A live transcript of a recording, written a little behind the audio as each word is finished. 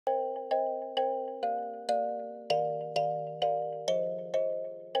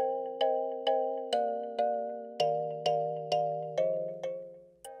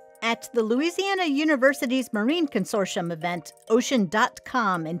At the Louisiana University's Marine Consortium event,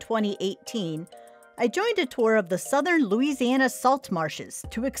 Ocean.com in 2018, I joined a tour of the southern Louisiana salt marshes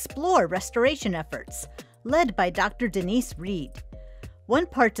to explore restoration efforts, led by Dr. Denise Reed. One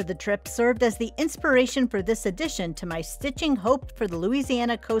part of the trip served as the inspiration for this addition to my Stitching Hope for the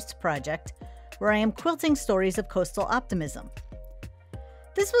Louisiana Coast project, where I am quilting stories of coastal optimism.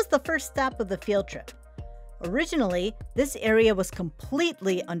 This was the first stop of the field trip. Originally, this area was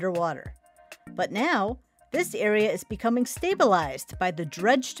completely underwater, but now this area is becoming stabilized by the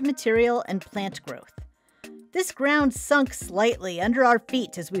dredged material and plant growth. This ground sunk slightly under our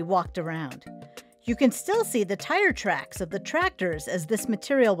feet as we walked around. You can still see the tire tracks of the tractors as this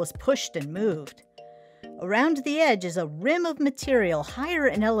material was pushed and moved. Around the edge is a rim of material higher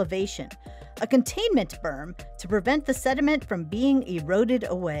in elevation, a containment berm to prevent the sediment from being eroded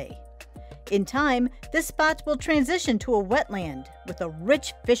away. In time, this spot will transition to a wetland with a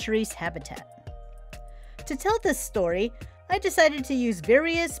rich fisheries habitat. To tell this story, I decided to use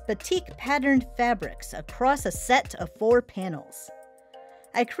various batik-patterned fabrics across a set of 4 panels.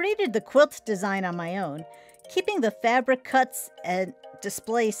 I created the quilt design on my own, keeping the fabric cuts and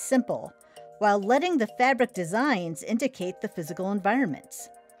displays simple, while letting the fabric designs indicate the physical environments.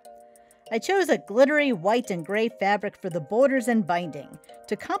 I chose a glittery white and gray fabric for the borders and binding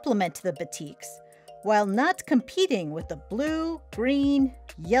to complement the batiks, while not competing with the blue, green,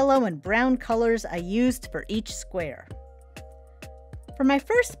 yellow, and brown colors I used for each square. For my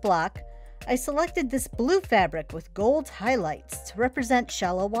first block, I selected this blue fabric with gold highlights to represent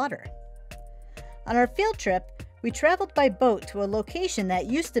shallow water. On our field trip, we traveled by boat to a location that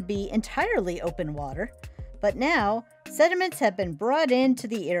used to be entirely open water, but now sediments have been brought into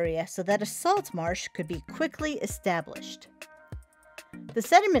the area so that a salt marsh could be quickly established. The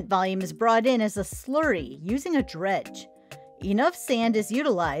sediment volume is brought in as a slurry using a dredge. Enough sand is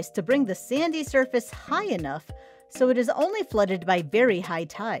utilized to bring the sandy surface high enough so it is only flooded by very high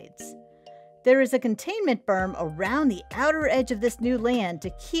tides. There is a containment berm around the outer edge of this new land to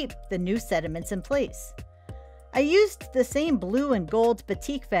keep the new sediments in place. I used the same blue and gold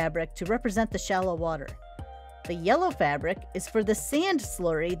batik fabric to represent the shallow water. The yellow fabric is for the sand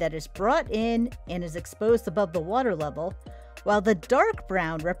slurry that is brought in and is exposed above the water level, while the dark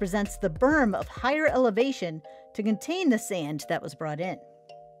brown represents the berm of higher elevation to contain the sand that was brought in.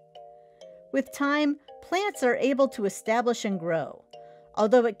 With time, plants are able to establish and grow,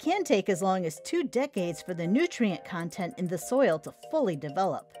 although it can take as long as 2 decades for the nutrient content in the soil to fully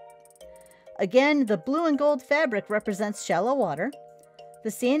develop. Again, the blue and gold fabric represents shallow water.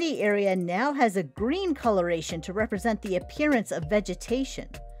 The sandy area now has a green coloration to represent the appearance of vegetation,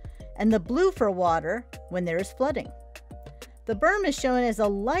 and the blue for water when there is flooding. The berm is shown as a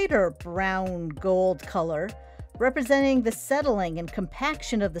lighter brown-gold color, representing the settling and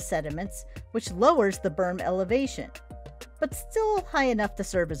compaction of the sediments, which lowers the berm elevation, but still high enough to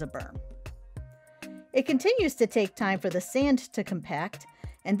serve as a berm. It continues to take time for the sand to compact,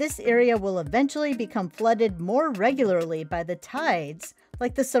 and this area will eventually become flooded more regularly by the tides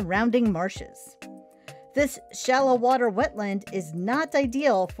like the surrounding marshes. This shallow water wetland is not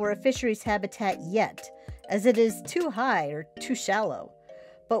ideal for a fisheries habitat yet, as it is too high or too shallow,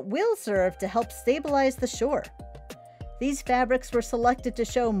 but will serve to help stabilize the shore. These fabrics were selected to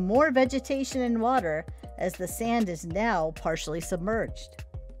show more vegetation and water as the sand is now partially submerged.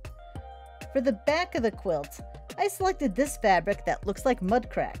 For the back of the quilt, I selected this fabric that looks like mud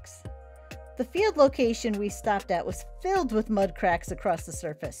cracks. The field location we stopped at was filled with mud cracks across the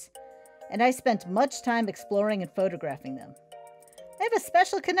surface, and I spent much time exploring and photographing them. I have a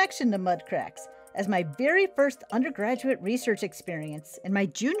special connection to mud cracks, as my very first undergraduate research experience in my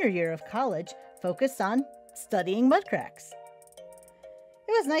junior year of college focused on studying mud cracks.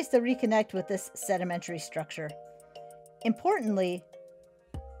 It was nice to reconnect with this sedimentary structure. Importantly,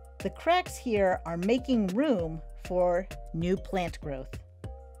 the cracks here are making room for new plant growth.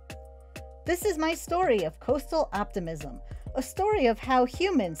 This is my story of coastal optimism, a story of how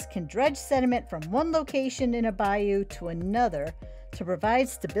humans can dredge sediment from one location in a bayou to another to provide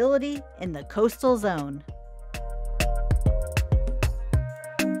stability in the coastal zone.